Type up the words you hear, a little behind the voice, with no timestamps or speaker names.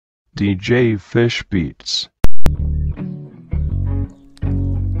DJ Fish Beats.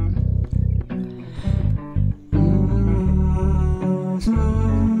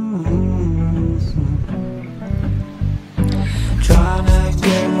 Tryna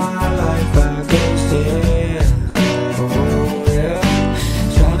get my life back in step. Oh yeah.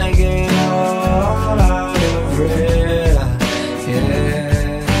 Tryna get all out of red.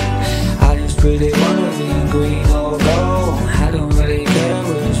 Yeah. I just really wanna be green or gold. I don't really care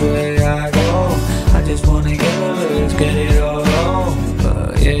which way I go. I just wanna let's get it all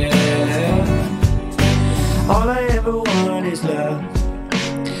over. Yeah. All I ever want is love.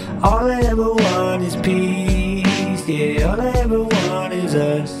 All I ever want is peace. Yeah, all I ever want is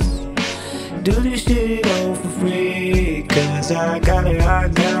us. Do this shit all for free, cause I got it, I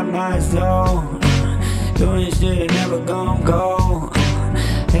got my soul. Doing this shit never gon' go.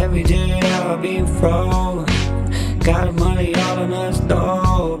 Every day I'll be froze. Got money all in the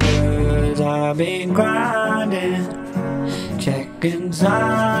store, cause I've been grinding, checking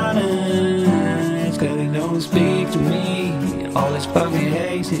silence, cause it don't speak to me. All this fucking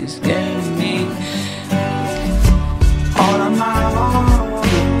hate is getting me. All on my own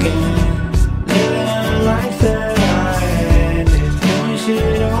again, living a life that I had, doing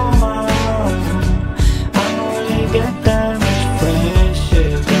shit on my own. I don't really get that much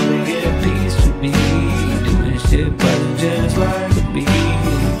friendship, gotta get peace with me. Doing shit but just like a bee,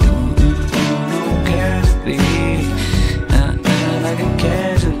 no casualty, like a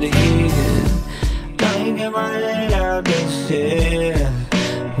casualty. Gotta get my head out this shit.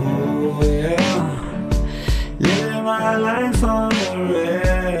 Oh yeah. Living my life on the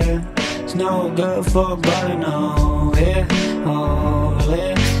red. It's no good for body, no. Yeah,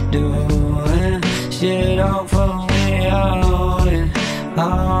 only doing shit all for me.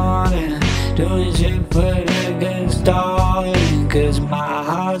 On it, doing shit for the good started. Cause my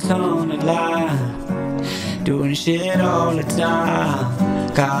heart's on the line, doing shit all the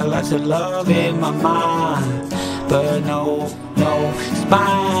time. Got lots of love in my mind, but no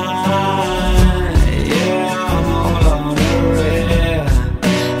spine. Yeah, I'm all on the red.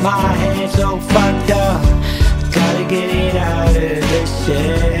 My head's so fucked up, gotta get it out of this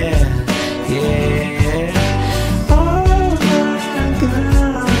shit. Yeah. Oh my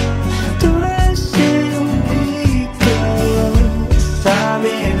God, do that shit because I've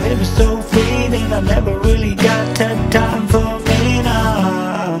been living so free that I never really got that time for me now.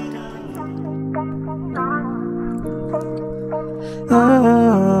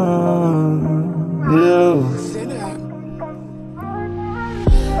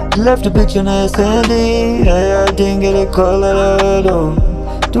 Left a picture in S&D, I didn't get a call at all.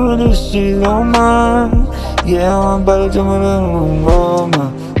 Doing this shit on mine. Yeah, I'm about to jump in the room, roll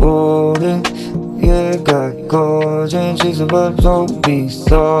my holding. Yeah, got gorgeous, she's about to be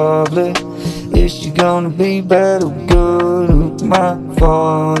softly. Is she gonna be bad or good? Who am I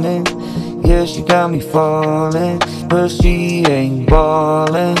falling? Yeah, she got me falling, but she ain't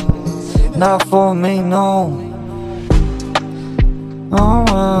ballin'. Not for me, no. Oh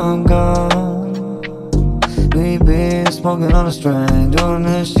my God, we been smoking on the string, doing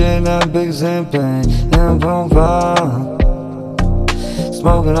this shit like big and pain. And I'm vibe,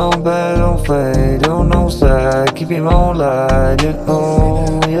 smoking on bad, don't fade, on no side, keep it on light, yeah,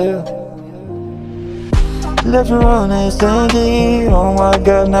 oh yeah. Left her on S&D, oh my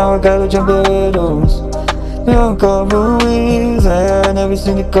God, now I gotta jump at those. Me on call Ruiz, I never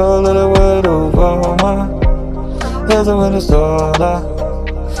seen the call of the world over my. As I win, it's all I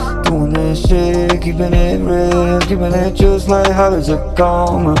doing this shit, keeping it real, keeping it just like how it's a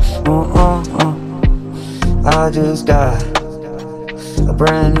coma. I just got a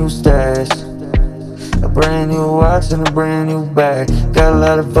brand new stash, a brand new watch and a brand new bag. Got a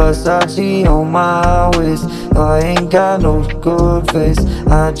lot of Versace on my waist. I ain't got no good face,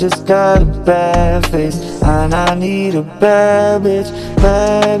 I just got a bad face, and I need a bad bitch,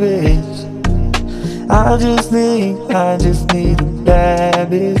 bad bitch. I just need a bad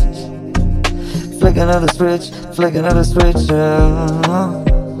bitch. Flick another switch, yeah.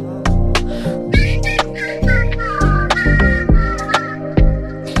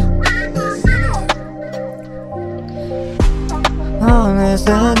 On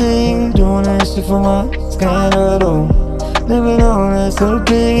S&D, doing this shit for my scandal. Living on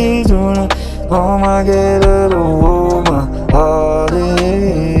S&D, doing it for my ghetto, my heart is.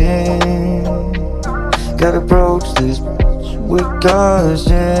 Gotta approach this with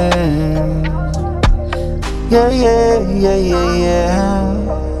caution. Yeah, yeah, yeah, yeah, yeah.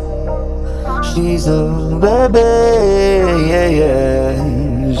 She's a baby, yeah,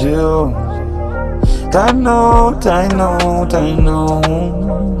 yeah. She'll I know.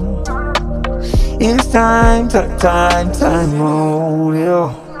 time, oh,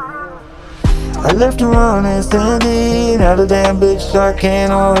 yeah. I left her on and standing, now the damn bitch I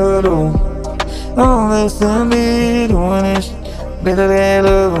can't hurdle. Oh, listen me doing this better than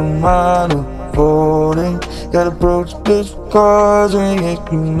love, I'm out of falling. Got approach bitch with cars and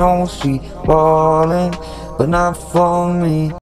you know she ballin', but not for me.